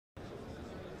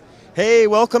Hey,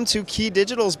 welcome to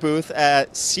KeyDigital's booth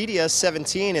at CEDIA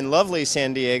 17 in lovely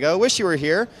San Diego. Wish you were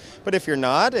here, but if you're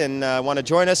not and want to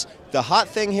join us, the hot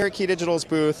thing here at KeyDigital's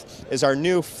booth is our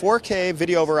new 4K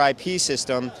video over IP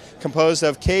system composed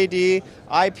of KD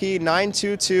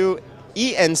IP922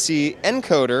 ENC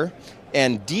encoder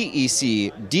and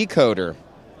DEC decoder.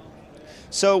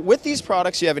 So with these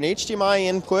products, you have an HDMI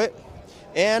input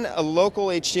and a local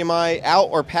HDMI out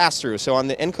or pass-through. So on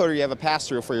the encoder, you have a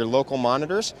pass-through for your local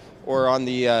monitors, or on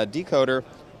the decoder,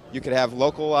 you could have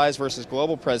localized versus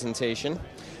global presentation.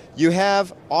 You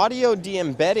have audio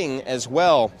de-embedding as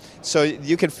well, so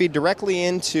you could feed directly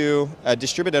into a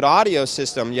distributed audio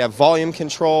system. You have volume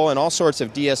control and all sorts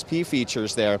of DSP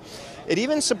features there. It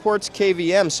even supports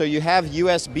KVM, so you have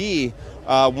USB,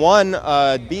 one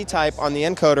B-type on the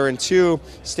encoder and two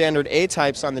standard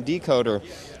A-types on the decoder.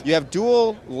 You have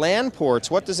dual LAN ports.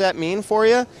 What does that mean for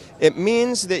you? It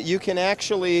means that you can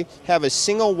actually have a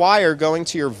single wire going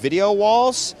to your video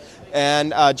walls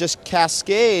and just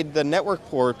cascade the network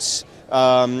ports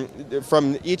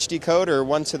from each decoder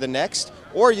one to the next,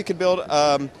 or you could build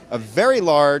a very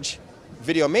large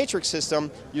video matrix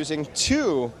system using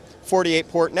two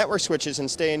 48-port network switches and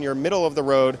stay in your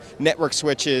middle-of-the-road network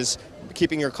switches,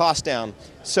 keeping your cost down.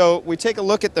 So we take a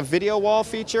look at the video wall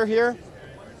feature here,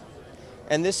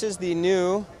 and this is the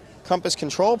new Compass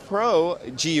Control Pro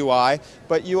GUI,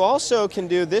 but you also can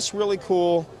do this really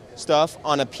cool stuff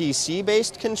on a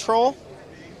PC-based control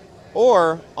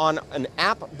or on an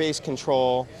app-based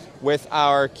control with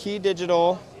our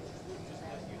KeyDigital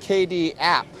KD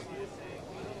app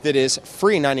that is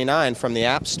free 99 from the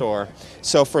App Store.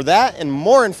 So for that and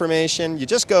more information, you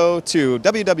just go to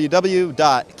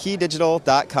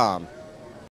www.keydigital.com.